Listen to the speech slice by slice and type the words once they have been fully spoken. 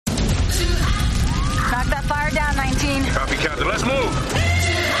Captain. Let's move.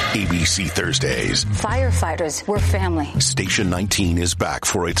 ABC Thursdays. Firefighters, we're family. Station 19 is back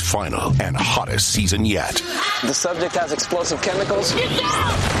for its final and hottest season yet. The subject has explosive chemicals. Get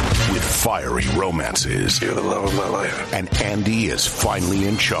down! With fiery romances. You're the love of my life. And Andy is finally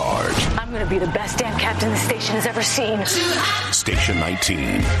in charge. I'm going to be the best damn captain the station has ever seen. Station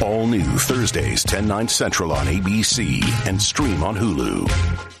 19. All new Thursdays, 10/9 Central on ABC and stream on Hulu.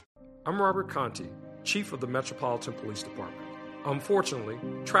 I'm Robert Conti, Chief of the Metropolitan Police Department. Unfortunately,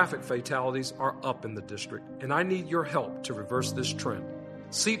 traffic fatalities are up in the district, and I need your help to reverse this trend.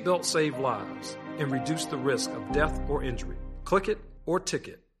 Seatbelts save lives and reduce the risk of death or injury. Click it or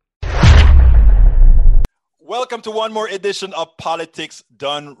ticket. Welcome to one more edition of Politics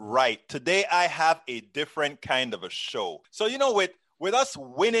Done Right. Today, I have a different kind of a show. So, with us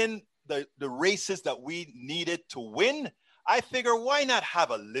winning the races that we needed to win, I figure why not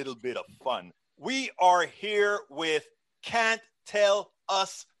have a little bit of fun? We are here with Can't Tell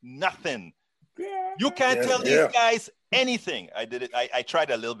Us Nothing. You can't tell these guys anything. I did it. I tried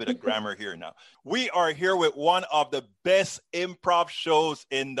a little bit of grammar here now. We are here with one of the best improv shows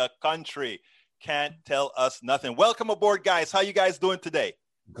in the country. Can't Tell Us Nothing. Welcome aboard, guys. How you guys doing today?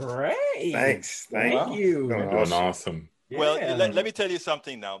 Great. Thanks. Thank you. We're doing awesome. Well, let me tell you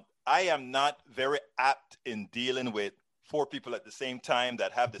something now. I am not very apt in dealing with four people at the same time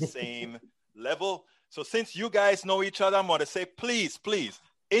that have the same level. So since you guys know each other, I'm going to say, please,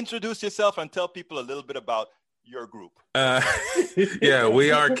 introduce yourself and tell people a little bit about your group. Yeah,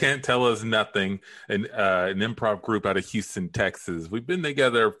 we are Can't Tell Us Nothing, an improv group out of Houston, Texas. We've been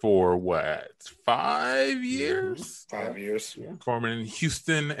together for, 5 years? 5 years. Yeah. Forming in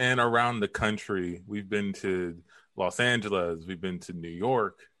Houston and around the country. We've been to Los Angeles. We've been to New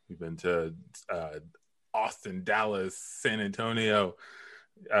York. We've been to Austin, Dallas, San Antonio.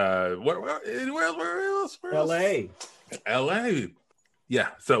 Where else? LA. Yeah.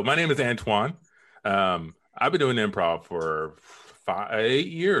 So my name is Antoine. I've been doing improv for 8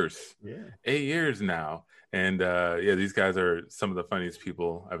 years. Yeah. 8 years now. And these guys are some of the funniest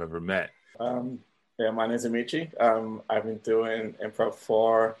people I've ever met. My name is Amici. I've been doing improv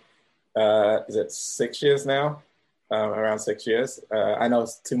for 6 years now? Around 6 years. I know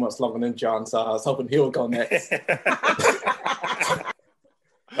it's 2 months longer than John, so I was hoping he would go next.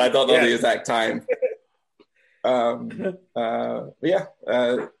 I don't know the exact time.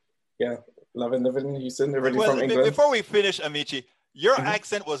 Loving living in Houston, originally from England. Before we finish, Amici, your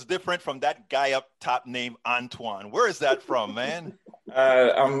accent was different from that guy up top named Antoine. Where is that from, man?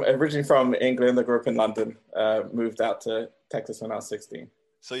 I'm originally from England. I grew up in London. Moved out to Texas when I was 16.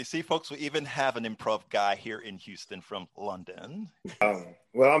 So you see, folks, we even have an improv guy here in Houston from London.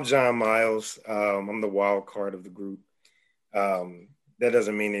 Well, I'm John Miles. I'm the wild card of the group. That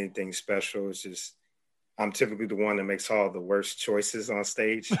doesn't mean anything special. It's just I'm typically the one that makes all the worst choices on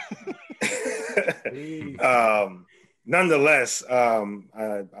stage. Nonetheless,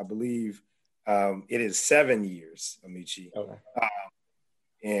 I believe it is 7 years, Amici. Okay.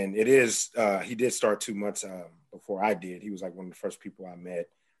 And it is, he did start 2 months before I did. He was like one of the first people I met.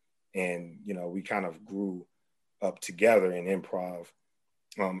 And, we kind of grew up together in improv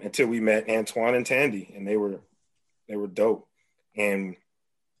until we met Antoine and Tandy, and they were dope. And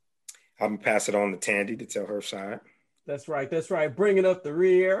I'm going to pass it on to Tandy to tell her side. That's right. Bringing up the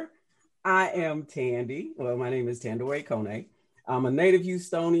rear. I am Tandy. Well, my name is Tandaway Kone. I'm a native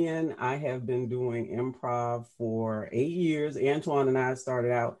Houstonian. I have been doing improv for 8 years. Antoine and I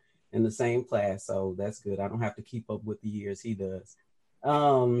started out in the same class, so that's good. I don't have to keep up with the years he does.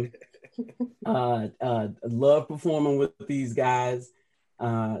 Love performing with these guys.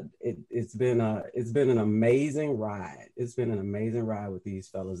 It's been an amazing ride. It's been an amazing ride with these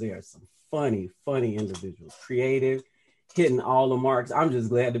fellas. They are some funny individuals, creative, hitting all the marks. I'm just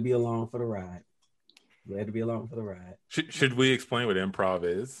glad to be along for the ride. Should we explain what improv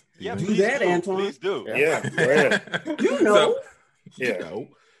is? Yeah, do that, Antoine. Please do. Yeah, go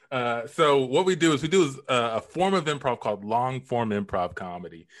ahead. So what we do is a form of improv called long form improv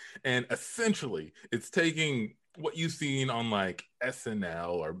comedy. And essentially it's taking what you've seen on like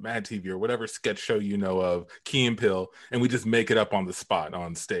SNL or Mad TV or whatever sketch show of, Key and Peele, and we just make it up on the spot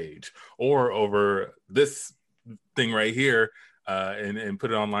on stage or over this thing right here and put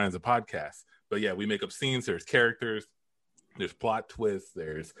it online as a podcast. But yeah, we make up scenes, there's characters, there's plot twists,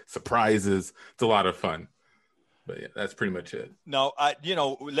 there's surprises. It's a lot of fun. But yeah, that's pretty much it. Now,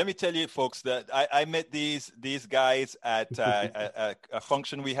 let me tell you, folks, that I met these guys at a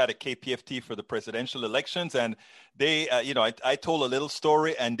function we had at KPFT for the presidential elections, and they, I told a little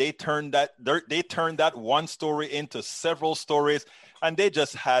story, and they turned that one story into several stories. And they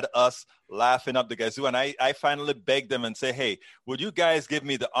just had us laughing up the gazoo. And I finally begged them and say, hey, would you guys give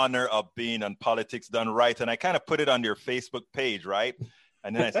me the honor of being on Politics Done Right? And I kind of put it on your Facebook page, right?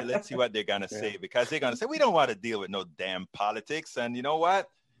 And then I said, let's see what they're going to say, because they're going to say, we don't want to deal with no damn politics. And you know what?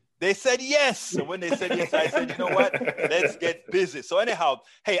 They said yes. So when they said yes, I said, you know what? Let's get busy. So anyhow,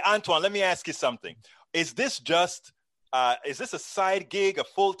 hey, Antoine, let me ask you something. Is this a side gig, a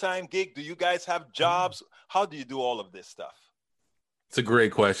full-time gig? Do you guys have jobs? How do you do all of this stuff? It's a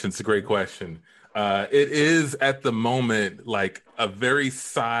great question. It is at the moment like a very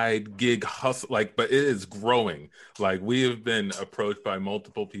side gig hustle, but it is growing. Like, we have been approached by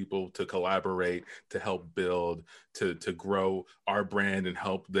multiple people to collaborate, to help build, to grow our brand and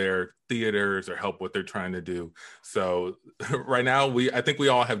help their theaters or help what they're trying to do. So right now, I think we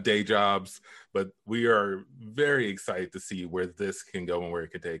all have day jobs, but we are very excited to see where this can go and where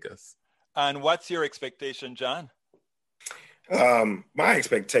it can take us. And what's your expectation, John? My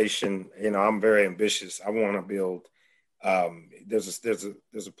expectation, I'm very ambitious. I want to build.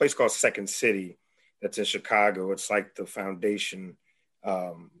 There's a place called Second City that's in Chicago. It's like the foundation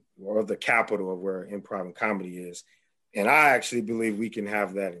or the capital of where improv and comedy is. And I actually believe we can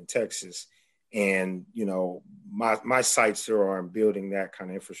have that in Texas. And my sights are on building that kind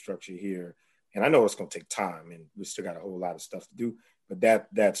of infrastructure here. And I know it's going to take time, and we still got a whole lot of stuff to do. But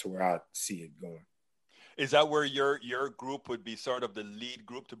that's where I see it going. Is that where your group would be sort of the lead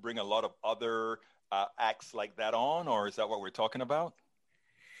group to bring a lot of other acts like that on, or is that what we're talking about?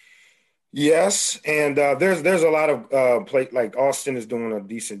 Yes, and there's a lot of like Austin is doing a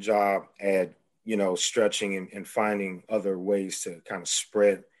decent job at stretching and finding other ways to kind of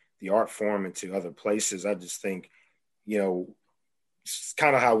spread the art form into other places. I just think it's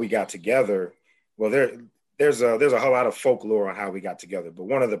kind of how we got together. Well, there's a whole lot of folklore on how we got together, but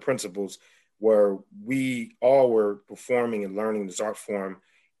one of the principles where we all were performing and learning this art form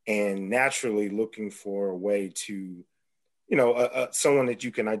and naturally looking for a way to, someone that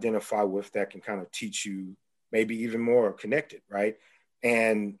you can identify with that can kind of teach you maybe even more connected, right?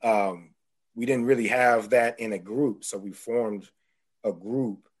 And we didn't really have that in a group, so we formed a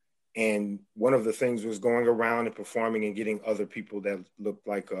group. And one of the things was going around and performing and getting other people that looked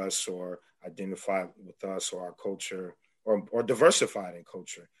like us or identified with us or our culture or diversified in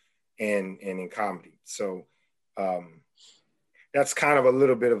culture. And in comedy. So that's kind of a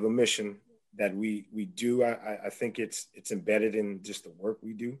little bit of a mission that we do. I think it's embedded in just the work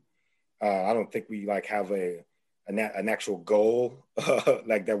we do. I don't think we have an actual goal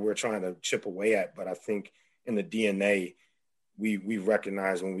like that we're trying to chip away at, but I think in the DNA, we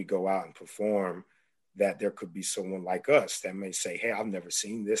recognize when we go out and perform that there could be someone like us that may say, hey, I've never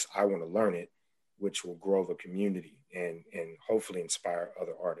seen this, I want to learn it, which will grow the community and hopefully inspire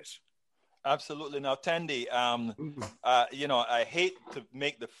other artists. Absolutely. Now, Tandy, I hate to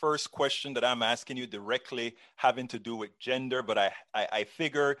make the first question that I'm asking you directly having to do with gender, but I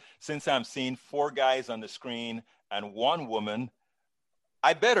figure since I'm seeing 4 guys on the screen and 1 woman,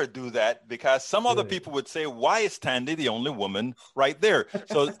 I better do that because some other people would say, why is Tandy the only woman right there?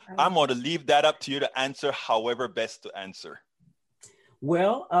 So I'm going to leave that up to you to answer however best to answer.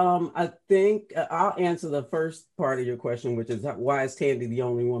 Well, I think I'll answer the first part of your question, which is why is Tandy the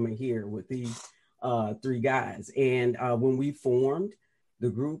only woman here with these 3 guys? And when we formed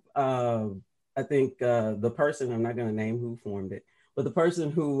the group, I think the person, I'm not going to name who formed it, but the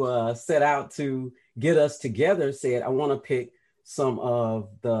person who set out to get us together said, I want to pick some of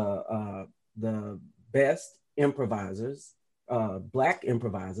the best improvisers, Black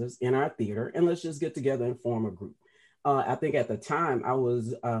improvisers in our theater, and let's just get together and form a group. I think at the time I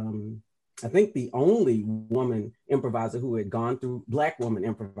was, I think the only woman improviser who had gone through, Black woman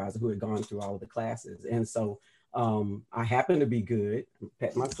improviser who had gone through all of the classes. And so I happened to be good,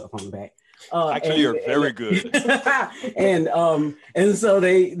 pat myself on the back. Actually, you're very good. and so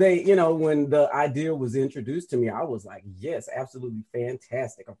they, when the idea was introduced to me, I was like, yes, absolutely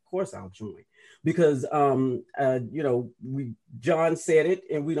fantastic. Of course I'll join because, John said it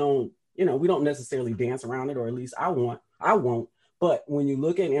and we don't necessarily dance around it, or at least I won't. But when you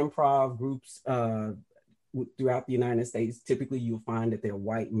look at improv groups throughout the United States, typically you'll find that they're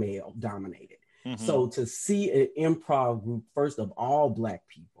white male dominated. Mm-hmm. So to see an improv group, first of all, Black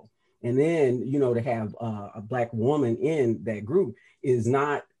people, and then, to have a Black woman in that group is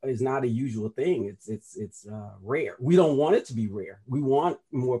not a usual thing. It's rare. We don't want it to be rare. We want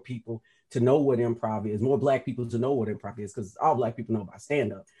more people to know what improv is, more Black people to know what improv is, because all Black people know about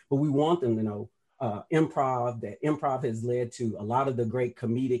stand-up, but we want them to know improv, that improv has led to a lot of the great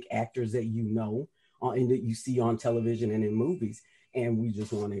comedic actors that and that you see on television and in movies. and we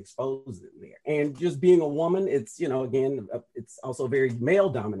just want to expose it there. And just being a woman, it's, you know, again, it's also a very male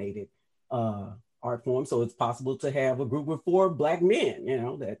dominated art form. So it's possible to have a group with 4 Black men, you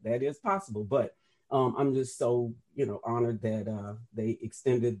know, that is possible. But I'm just so, you know, honored that they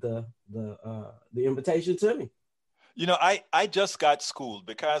extended the invitation to me. You know, I just got schooled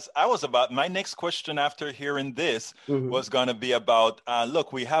because my next question after hearing this was going to be about,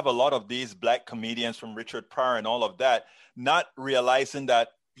 look, we have a lot of these Black comedians from Richard Pryor and all of that, not realizing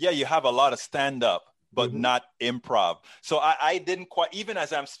that, yeah, you have a lot of stand-up, but not improv. So I didn't quite, even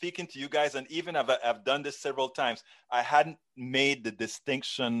as I'm speaking to you guys, and even I've done this several times, I hadn't made the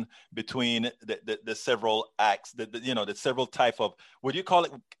distinction between the several acts, the several type of, would you call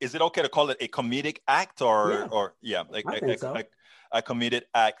it, is it okay to call it a comedic act or a comedic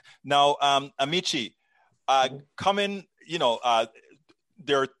act? Now, Amaechi, coming, you know,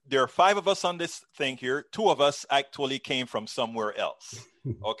 there are 5 of us on this thing here. 2 of us actually came from somewhere else.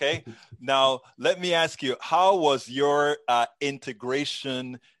 Okay. Now, let me ask you, how was your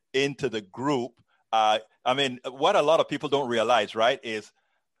integration into the group? I mean, what a lot of people don't realize, right, is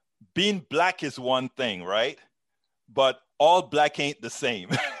being Black is one thing, right? But all Black ain't the same.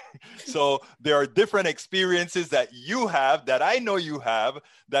 So there are different experiences that you have, that I know you have,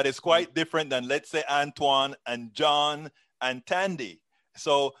 that is quite different than, let's say, Antoine and John and Tandy.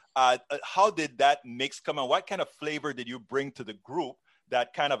 So how did that mix come in? What kind of flavor did you bring to the group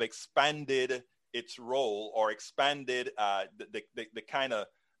that kind of expanded its role or expanded the kind of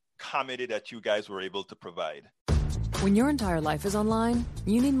comedy that you guys were able to provide? When your entire life is online,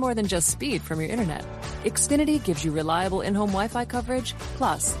 you need more than just speed from your internet. Xfinity gives you reliable in-home Wi-Fi coverage,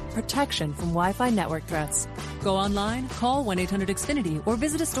 plus protection from Wi-Fi network threats. Go online, call 1-800-XFINITY, or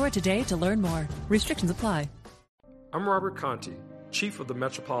visit a store today to learn more. Restrictions apply. I'm Robert Conti, Chief of the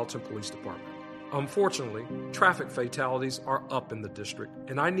Metropolitan Police Department. Unfortunately, traffic fatalities are up in the district,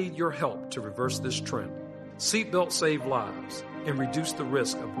 and I need your help to reverse this trend. Seatbelts save lives and reduce the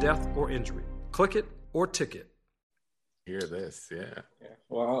risk of death or injury. Click it or ticket. Hear this, yeah.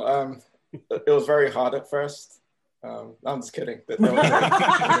 Well, it was very hard at first. I'm just kidding. I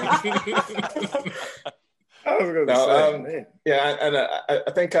was going to say, yeah, and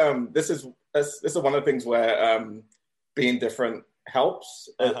I think this is one of the things where being different helps.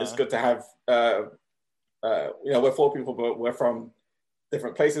 It's good to have, you know, we're 4 people, but we're from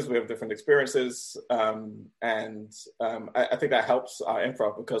different places. We have different experiences. And I think that helps our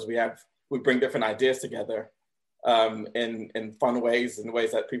improv because we bring different ideas together in fun ways, in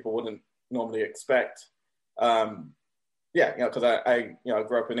ways that people wouldn't normally expect. Yeah, you know, because I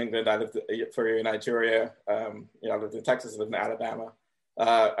grew up in England. I lived for a year in Nigeria. You know, I lived in Texas. I lived in Alabama.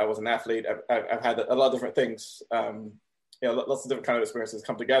 I was an athlete. I've had a lot of different things. You know, lots of different kind of experiences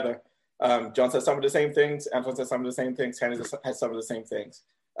come together. John said some of the same things. Antoine said some of the same things. Tandy has some of the same things.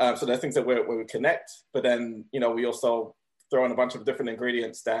 So there are things that where we connect, but then, you know, we also throw in a bunch of different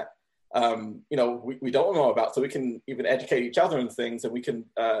ingredients that, you know, we don't know about. So we can even educate each other in things, and we can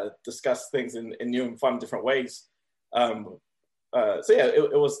discuss things in new and fun different ways. So yeah,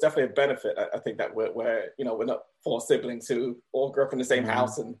 it was definitely a benefit. I think that we're you know, we're not 4 siblings who all grew up in the same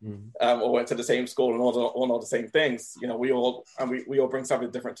house and or went to the same school and all know the same things. You know, we all bring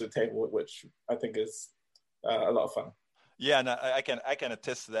something different to the table, which I think is a lot of fun. Yeah, and I can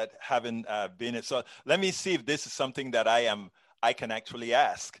attest to that, having been it. So let me see if this is something that I can actually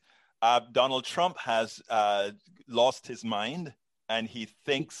ask. Donald Trump has lost his mind, and he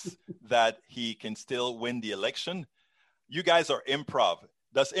thinks that he can still win the election. You guys are improv.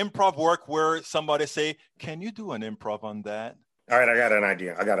 Does improv work where somebody say, can you do an improv on that? All right, I got an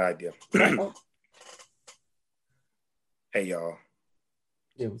idea. Hey, y'all.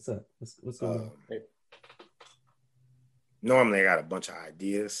 Yeah, what's up? What's going on? Hey. Normally, I got a bunch of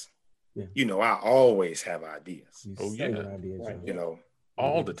ideas. Yeah. You know, I always have ideas. Ideas, right. You know.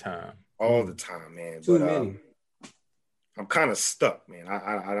 All the time. All the time, man. Too many. I'm kind of stuck, man.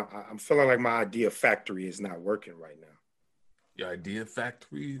 I'm feeling like my idea factory is not working right now. Your idea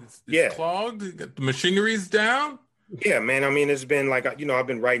factory is clogged? The machinery's down? Yeah, man. I mean, it's been like, you know, I've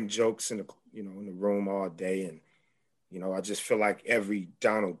been writing jokes in the room all day, and, you know, I just feel like every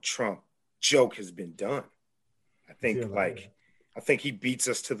Donald Trump joke has been done. I think he beats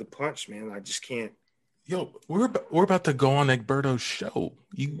us to the punch, man. I just can't. Yo, we're about to go on Egberto's show.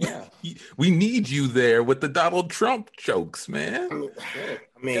 We need you there with the Donald Trump jokes, man. I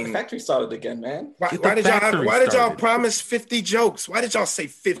mean, get the factory started again, man. Why did y'all promise 50 jokes? Why did y'all say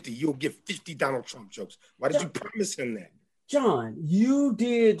 50? You'll get 50 Donald Trump jokes. Why did you promise him that? John, you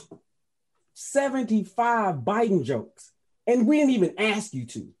did 75 Biden jokes, and we didn't even ask you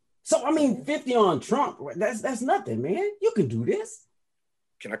to. So I mean, 50 on Trump. That's nothing, man. You can do this.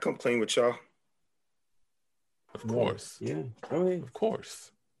 Can I come clean with y'all? Of course. Yeah. Go ahead. Of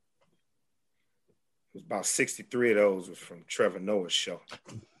course. It was about 63 of those was from Trevor Noah's show.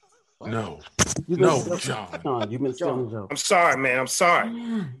 No, John. You've been stealing Joe. I'm sorry, man. I'm sorry.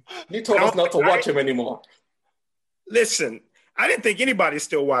 You told us not to watch him anymore. Listen, I didn't think anybody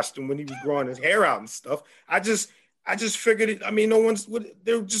still watched him when he was growing his hair out and stuff. I just figured it. I mean,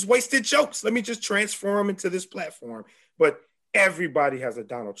 they're just wasted jokes. Let me just transform into this platform. But everybody has a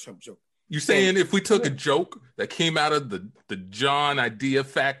Donald Trump joke. You saying if we took a joke that came out of the John Idea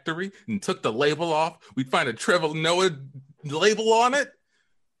Factory and took the label off, we'd find a Trevor Noah label on it?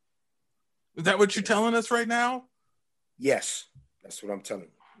 Is that what you're telling us right now? Yes, that's what I'm telling you.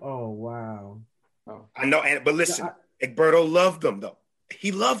 Oh, wow. Oh. I know, but listen, Egberto loved them, though.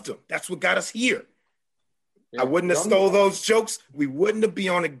 He loved them. That's what got us here. Yeah, I wouldn't have stole those jokes. We wouldn't have been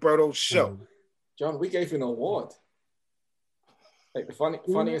on Egberto's show. John, we gave you an award. Like the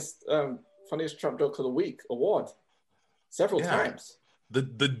funniest Trump joke of the week award. Several times. The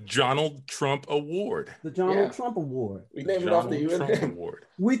Donald Trump Award. The Donald Trump Award. We named it after you and him. Award.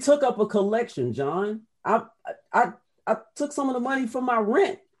 We took up a collection, John. I took some of the money from my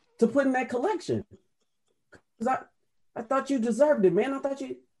rent to put in that collection. Because I thought you deserved it, man. I thought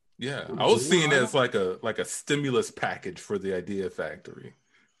you. Yeah, I was seeing it as like a stimulus package for the Idea Factory.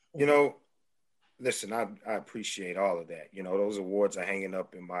 You know, listen, I appreciate all of that. You know, those awards are hanging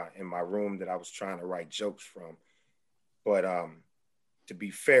up in my room that I was trying to write jokes from. But to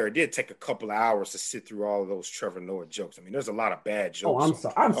be fair, it did take a couple of hours to sit through all of those Trevor Noah jokes. I mean, there's a lot of bad jokes.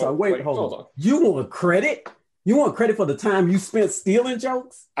 Oh, I'm sorry. Wait, hold on. You want credit? You want credit for the time you spent stealing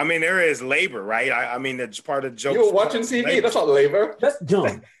jokes? I mean, there is labor, right? I mean, that's part of the jokes. You were watching TV. Labor. That's not labor. That's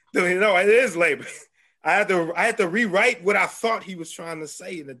John. You know, it is labor. I had to rewrite what I thought he was trying to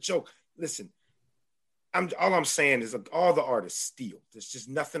say in the joke. Listen, all I'm saying is all the artists steal. There's just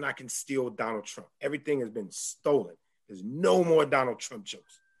nothing I can steal with Donald Trump. Everything has been stolen. There's no more Donald Trump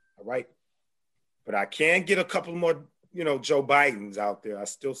jokes. All right. But I can get a couple more, Joe Bidens out there. I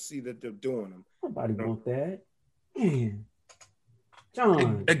still see that they're doing them. Nobody want that. Man.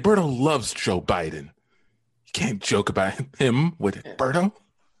 John. Egberto loves Joe Biden. You can't joke about him with Egberto.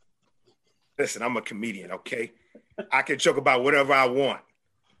 Listen, I'm a comedian, okay? I can joke about whatever I want.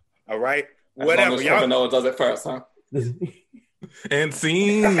 All right? Whatever. Y'all know it does it first, huh? And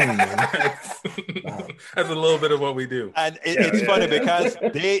scene. That's a little bit of what we do. And it's funny because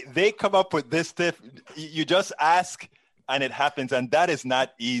they come up with this stuff. You just ask and it happens. And that is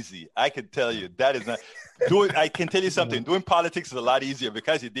not easy. I can tell you that is not. I can tell you something. Doing politics is a lot easier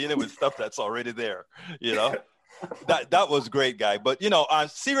because you're dealing with stuff that's already there. That was great, guy. But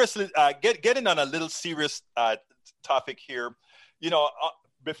seriously, getting on a little serious topic here.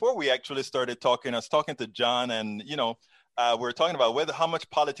 Before we actually started talking, I was talking to John, and we were talking about how much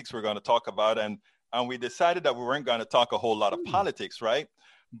politics we're going to talk about, and we decided that we weren't going to talk a whole lot of politics, right?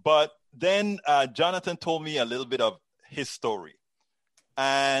 But then Jonathan told me a little bit of his story,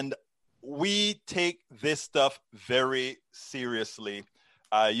 and we take this stuff very seriously.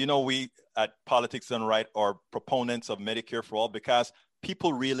 We at Politics Done Right are proponents of Medicare for All because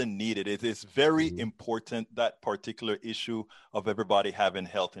people really need it. It is very important, that particular issue of everybody having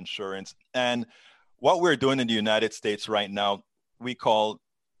health insurance. And what we're doing in the United States right now, we call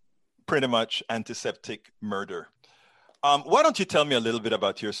pretty much antiseptic murder. Why don't you tell me a little bit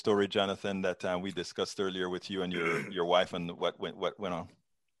about your story, Jonathan, that we discussed earlier with you and your wife and what went on?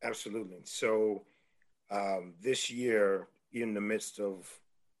 Absolutely. So this year, in the midst of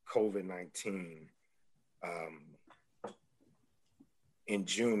COVID-19, in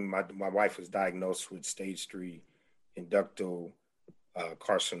June, my wife was diagnosed with stage 3 inductal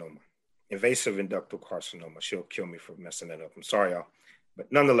carcinoma, invasive inductal carcinoma. She'll kill me for messing that up. I'm sorry, y'all.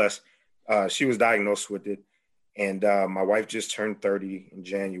 But nonetheless, she was diagnosed with it. And my wife just turned 30 in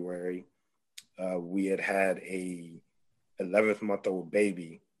January. We had a 11th-month-old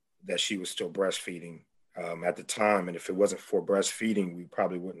baby that she was still breastfeeding at the time. And if it wasn't for breastfeeding, we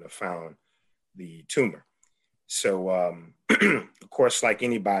probably wouldn't have found the tumor. So, of course, like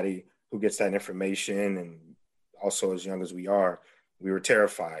anybody who gets that information, and also as young as we are, we were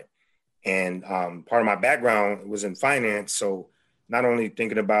terrified. And part of my background was in finance. So not only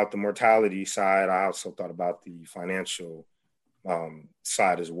thinking about the mortality side, I also thought about the financial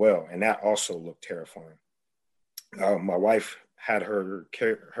side as well. And that also looked terrifying. My wife had her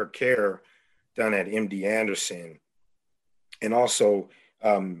care done at MD Anderson. And also,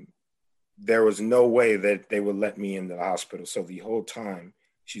 there was no way that they would let me into the hospital. So the whole time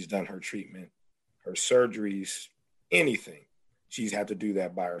she's done her treatment, her surgeries, anything, She's had to do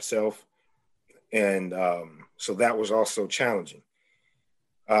that by herself. And so that was also challenging.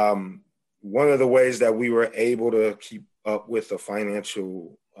 One of the ways that we were able to keep up with the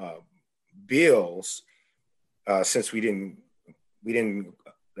financial bills, since we didn't,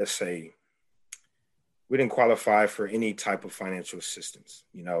 let's say, we didn't qualify for any type of financial assistance,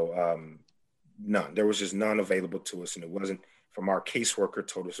 none. There was just none available to us. And it wasn't, from our caseworker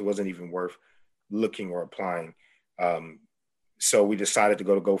told us, it wasn't even worth looking or applying. So we decided to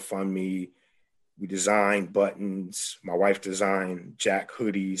go to GoFundMe. We designed buttons. My wife designed Jack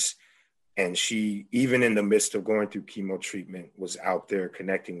hoodies. And she, even in the midst of going through chemo treatment, was out there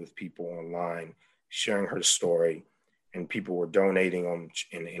connecting with people online, sharing her story, and people were donating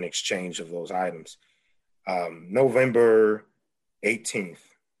in exchange of those items. November 18th,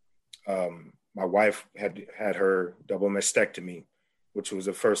 my wife had her double mastectomy, which was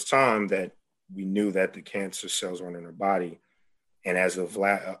the first time that we knew that the cancer cells weren't in her body. And as of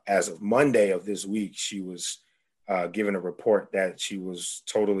Monday of this week, she was given a report that she was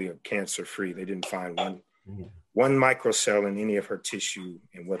totally cancer-free. They didn't find one microcell in any of her tissue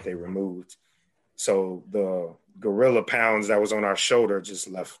in what they removed. So the gorilla pounds that was on our shoulder just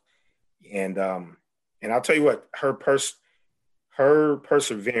left. And I'll tell you what, her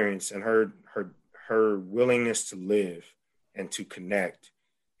perseverance and her willingness to live and to connect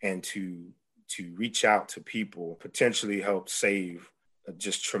and to reach out to people potentially helped save a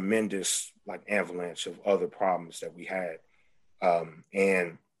just tremendous avalanche of other problems that we had.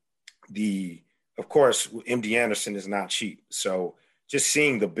 And of course, MD Anderson is not cheap. So just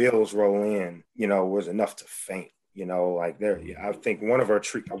seeing the bills roll in, was enough to faint, I think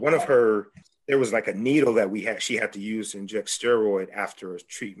there was a needle that she had to use to inject steroid after a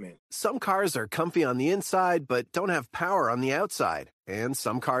treatment. Some cars are comfy on the inside, but don't have power on the outside. And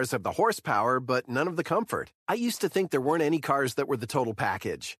some cars have the horsepower, but none of the comfort. I used to think there weren't any cars that were the total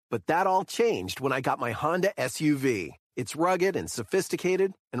package, but that all changed when I got my Honda SUV. It's rugged and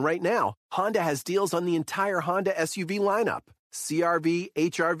sophisticated, and right now, Honda has deals on the entire Honda SUV lineup. CR-V,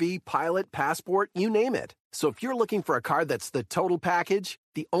 HR-V, Pilot, Passport, you name it. So if you're looking for a car that's the total package,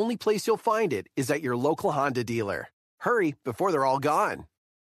 the only place you'll find it is at your local Honda dealer. Hurry before they're all gone.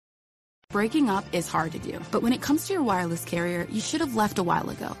 Breaking up is hard to do, but when it comes to your wireless carrier, you should have left a while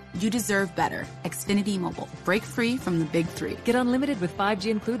ago. You deserve better. Xfinity Mobile. Break free from the big three. Get unlimited with 5G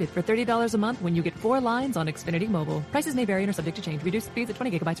included for $30 a month when you get 4 lines on Xfinity Mobile. Prices may vary and are subject to change. Reduced speeds at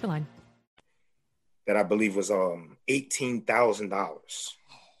 20 gigabytes per line. That I believe was $18,000.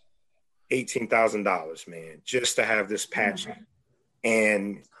 $18,000, man, just to have this patch.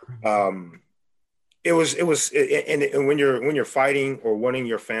 And it was when you're fighting or wanting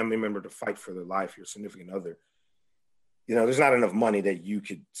your family member to fight for their life, your significant other, there's not enough money that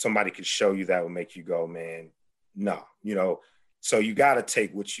somebody could show you that would make you go, man, no, so you got to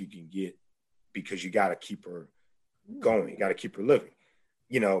take what you can get because you got to keep her going. You got to keep her living,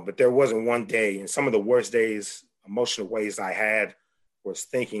 but there wasn't one day, and some of the worst days, emotional ways I had was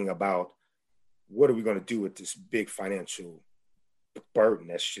thinking about what are we going to do with this big financial burden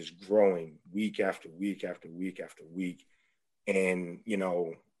that's just growing week after week after week after week. And,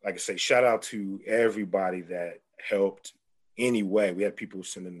 like I say, shout out to everybody that helped anyway. We had people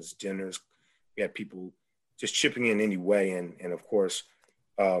sending us dinners. We had people just chipping in anyway. And of course,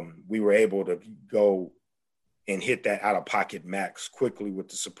 we were able to go and hit that out-of-pocket max quickly with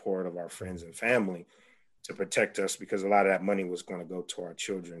the support of our friends and family to protect us, because a lot of that money was going to go to our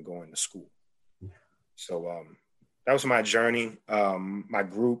children going to school. So that was my journey. My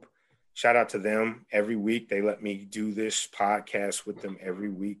group, shout out to them. Every week they let me do this podcast with them every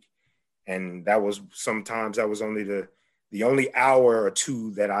week. And sometimes that was only the only hour or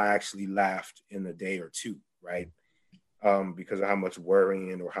two that I actually laughed in a day or two, right? Because of how much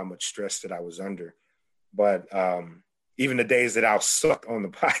worrying or how much stress that I was under. But even the days that I was sucked on the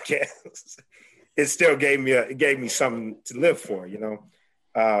podcast, it still gave me something to live for,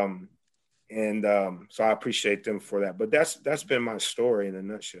 So I appreciate them for that. But that's been my story in a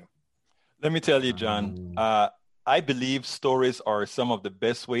nutshell. Let me tell you, John, I believe stories are some of the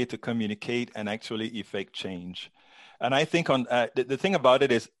best way to communicate and actually effect change. And I think the thing about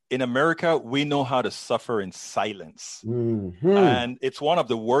it is, in America, we know how to suffer in silence. Mm-hmm. And it's one of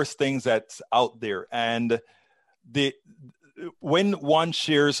the worst things that's out there. And when one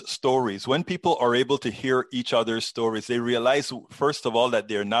shares stories, when people are able to hear each other's stories, they realize, first of all, that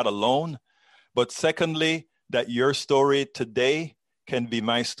they're not alone. But secondly, that your story today can be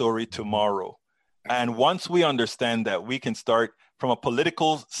my story tomorrow. And once we understand that, we can start from a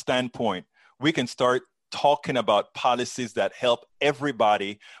political standpoint, we can start talking about policies that help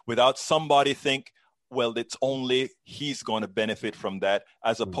everybody without somebody think, well, it's only he's going to benefit from that,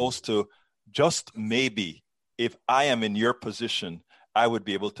 as opposed to just maybe if I am in your position, I would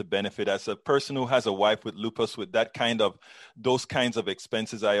be able to benefit. As a person who has a wife with lupus, with those kinds of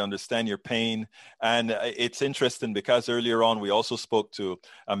expenses, I understand your pain. And it's interesting because earlier on, we also spoke to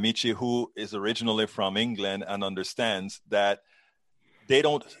Amici, who is originally from England and understands that they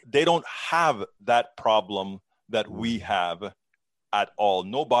don't have that problem that we have at all.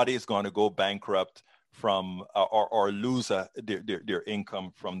 Nobody is going to go bankrupt from or lose their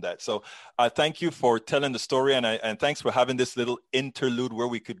income from that. So thank you for telling the story, and thanks for having this little interlude where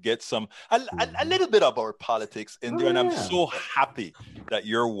we could get a little bit of our politics in there. And I'm so happy that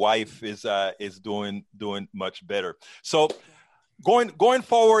your wife is doing much better. So going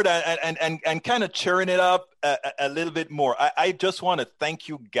forward and kind of cheering it up a little bit more, I just want to thank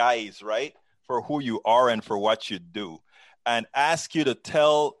you guys, right, for who you are and for what you do, and ask you to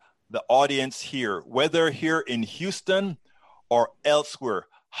tell the audience here, whether here in Houston or elsewhere,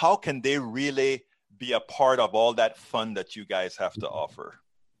 how can they really be a part of all that fun that you guys have to offer?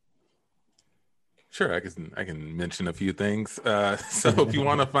 Sure, I can mention a few things. So if you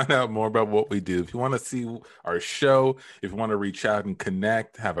want to find out more about what we do, if you want to see our show, if you want to reach out and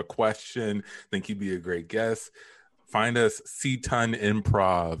connect, have a question, think you'd be a great guest, find us. CTUN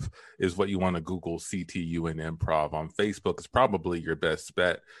Improv is what you want to Google. CTUN Improv on Facebook is probably your best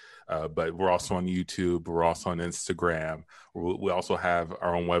bet. But we're also on YouTube. We're also on Instagram. We also have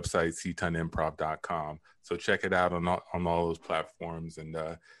our own website, ctunimprov.com. So check it out on all those platforms. And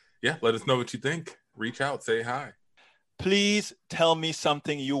let us know what you think. Reach out, say hi. Please tell me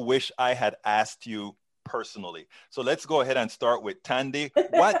something you wish I had asked you personally. So let's go ahead and start with Tandy.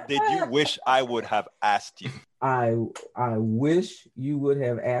 What did you wish I would have asked you? I wish you would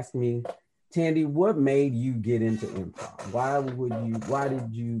have asked me, Tandy, what made you get into improv? Why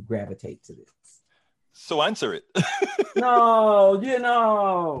did you gravitate to this? So answer it. No.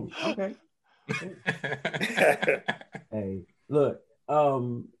 Okay. Hey, look,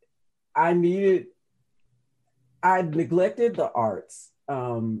 I neglected the arts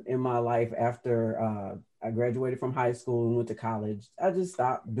in my life after I graduated from high school and went to college. I just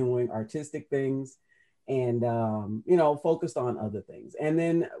stopped doing artistic things and, focused on other things. And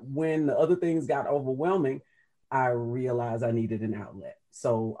then when the other things got overwhelming, I realized I needed an outlet.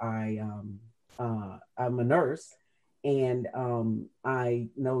 So I'm a nurse, and I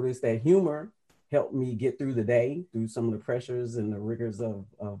noticed that humor helped me get through the day, through some of the pressures and the rigors of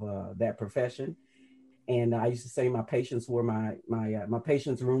that profession. And I used to say my patients were my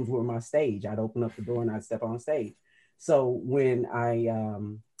patients' rooms were my stage. I'd open up the door and I'd step on stage. So when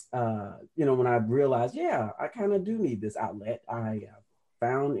when I realized, I kind of do need this outlet, I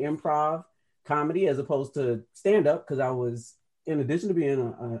found improv comedy as opposed to stand-up, because I was, in addition to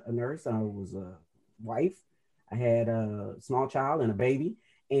being a nurse, I was a wife. I had a small child and a baby.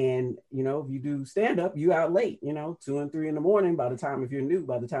 And, if you do stand-up, you out late, 2 and 3 in the morning, by the time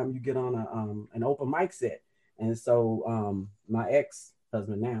you get on an open mic set. And so my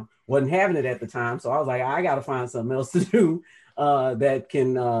ex-husband now wasn't having it at the time. So I was like, I got to find something else to do that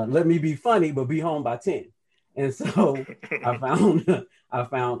can let me be funny, but be home by 10. And so I found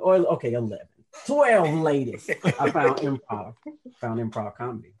 11, 12 latest. I found improv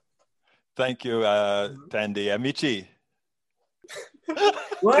comedy. Thank you, Tandy. Amici.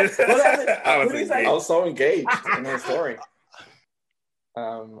 What I was so engaged in her story.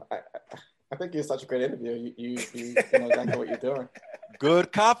 I think you're such a great interview. You know exactly what you're doing.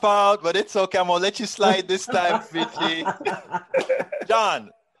 Good cop out, but it's okay. I'm gonna let you slide this time, Vicky.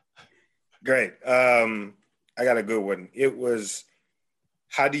 John. Great. I got a good one. It was,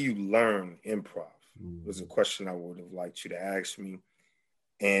 how do you learn improv? Was a question I would have liked you to ask me.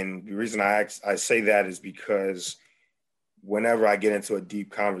 And the reason I say that is because whenever I get into a deep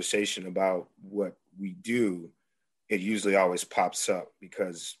conversation about what we do, it usually always pops up,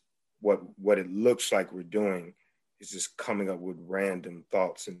 because what it looks like we're doing is just coming up with random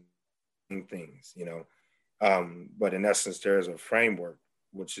thoughts and things, but in essence, there is a framework,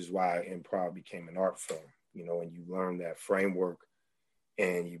 which is why improv became an art form, and you learn that framework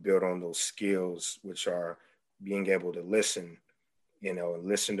and you build on those skills, which are being able to listen, and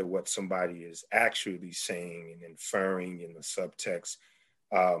listen to what somebody is actually saying and inferring in the subtext,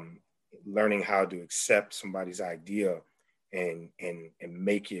 learning how to accept somebody's idea and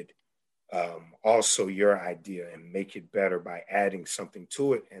make it also your idea, and make it better by adding something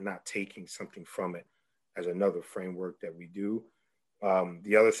to it and not taking something from it, as another framework that we do.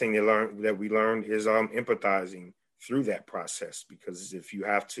 The other thing that we learned is empathizing through that process, because if you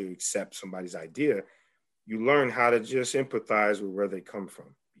have to accept somebody's idea, you learn how to just empathize with where they come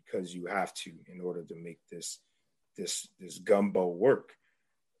from, because you have to in order to make this gumbo work.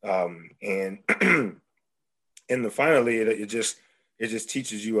 And finally, it just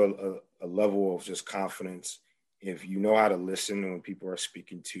teaches you a level of just confidence. If you know how to listen when people are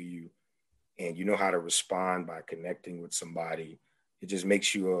speaking to you, and you know how to respond by connecting with somebody, it just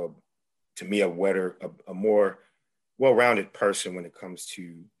makes you a more well-rounded person when it comes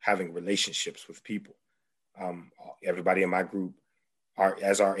to having relationships with people. Everybody in my group,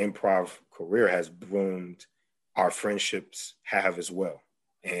 as our improv career has bloomed, our friendships have as well.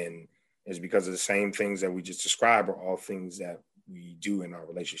 And it's because of the same things that we just described are all things that we do in our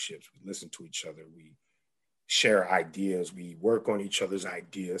relationships. We listen to each other. We share ideas. We work on each other's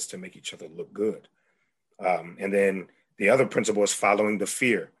ideas to make each other look good. And then the other principle is following the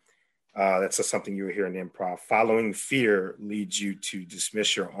fear. That's something you hear in improv. Following fear leads you to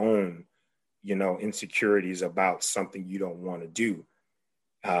dismiss your own, insecurities about something you don't want to do.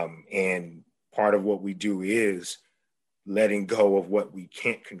 And part of what we do is letting go of what we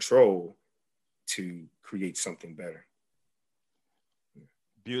can't control to create something better.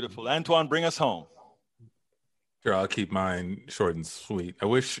 Beautiful. Antoine, bring us home. Sure, I'll keep mine short and sweet. I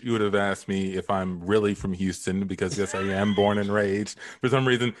wish you would have asked me if I'm really from Houston, because yes, I am born and raised. For some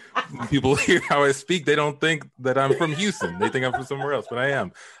reason, people hear how I speak, they don't think that I'm from Houston. They think I'm from somewhere else, but I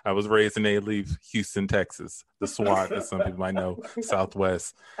am. I was raised in Alief, Houston, Texas, the SWAT, as some people might know,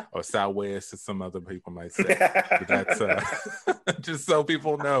 Southwest, or Southwest, as some other people might say. But that's just so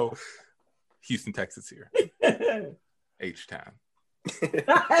people know, Houston, Texas here. H-Town.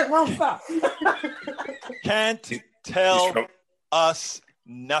 Can't tell us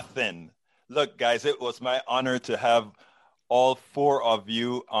nothing. Look, guys, it was my honor to have all four of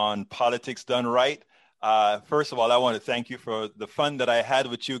you on Politics Done Right. First of all, I want to thank you for the fun that I had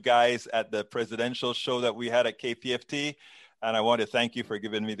with you guys at the presidential show that we had at KPFT. And I want to thank you for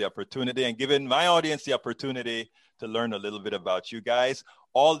giving me the opportunity and giving my audience the opportunity to learn a little bit about you guys.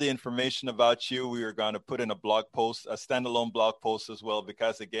 All the information about you, we are going to put in a blog post, a standalone blog post as well,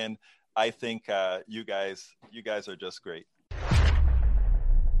 because again, I think you guys are just great.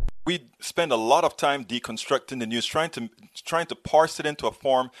 We spend a lot of time deconstructing the news, trying to parse it into a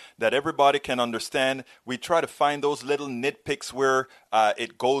form that everybody can understand. We try to find those little nitpicks where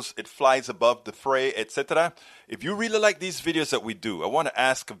it flies above the fray, etc. If you really like these videos that we do, I want to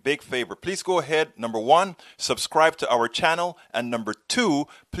ask a big favor. Please go ahead. Number 1, subscribe to our channel. And number 2,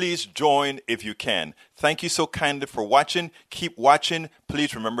 please join if you can. Thank you so kindly for watching. Keep watching.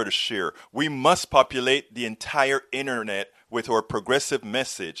 Please remember to share. We must populate the entire internet with our progressive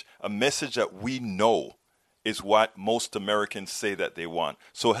message, a message that we know is what most Americans say that they want.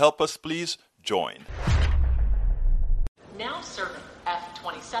 So help us, please join. Now serving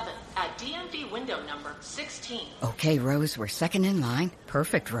F27 at DMV window number 16. Okay, Rose, we're second in line.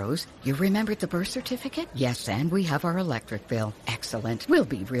 Perfect, Rose. You remembered the birth certificate? Yes, and we have our electric bill. Excellent. We'll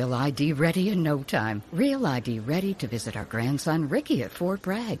be Real ID ready in no time. Real ID ready to visit our grandson Ricky at Fort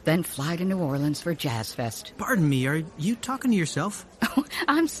Bragg, then fly to New Orleans for Jazz Fest. Pardon me, are you talking to yourself? Oh,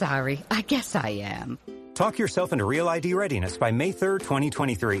 I'm sorry. I guess I am. Talk yourself into Real ID readiness by May 3rd,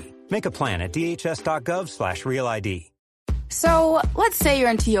 2023. Make a plan at dhs.gov/RealID. So, let's say you're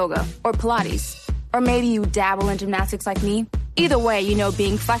into yoga or Pilates, or maybe you dabble in gymnastics like me. Either way, you know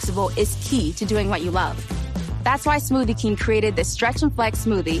being flexible is key to doing what you love. That's why Smoothie King created this Stretch and Flex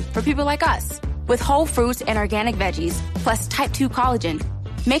smoothie for people like us, with whole fruits and organic veggies, plus type 2 collagen.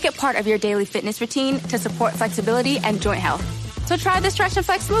 Make it part of your daily fitness routine to support flexibility and joint health. So try the Stretch and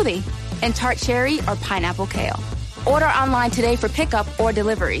Flex smoothie in tart cherry or pineapple kale. Order online today for pickup or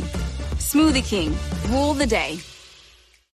delivery. Smoothie King, rule the day.